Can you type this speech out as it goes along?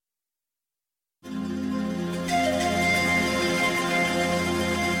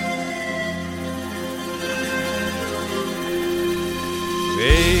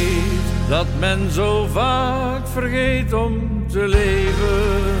dat men zo vaak vergeet om te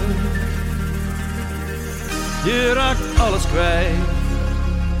leven. Je raakt alles kwijt,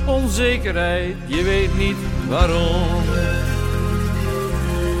 onzekerheid, je weet niet waarom.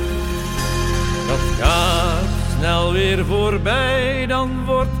 Dat gaat snel weer voorbij, dan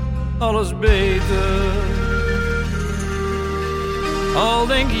wordt alles beter. Al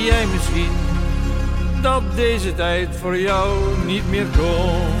denk jij misschien dat deze tijd voor jou niet meer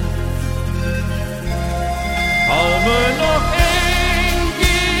komt. Hou me nog één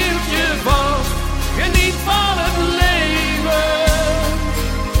keertje vast, geniet van het leven.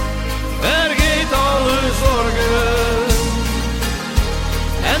 Vergeet alle zorgen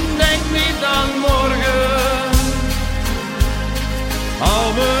en denk niet aan morgen.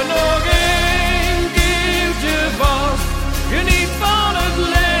 Hou me nog één keertje vast, geniet van het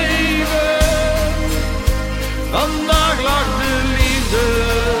leven. Vandaag lag de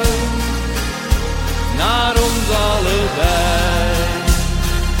liefde naar ons allebei.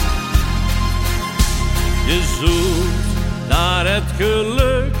 Je zoekt naar het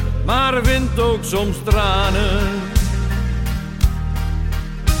geluk, maar vindt ook soms tranen.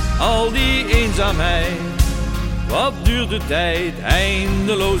 Al die eenzaamheid, wat duurt de tijd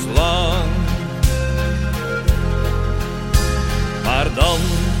eindeloos lang. Maar dan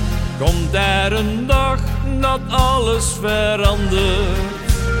komt er een dag dat alles verandert.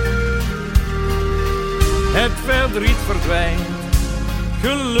 Het verdriet verdwijnt,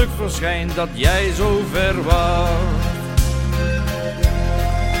 geluk verschijnt dat jij zo ver was.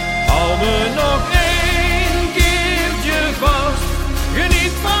 Hou me nog één keertje vast,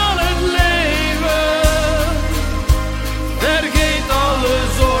 geniet van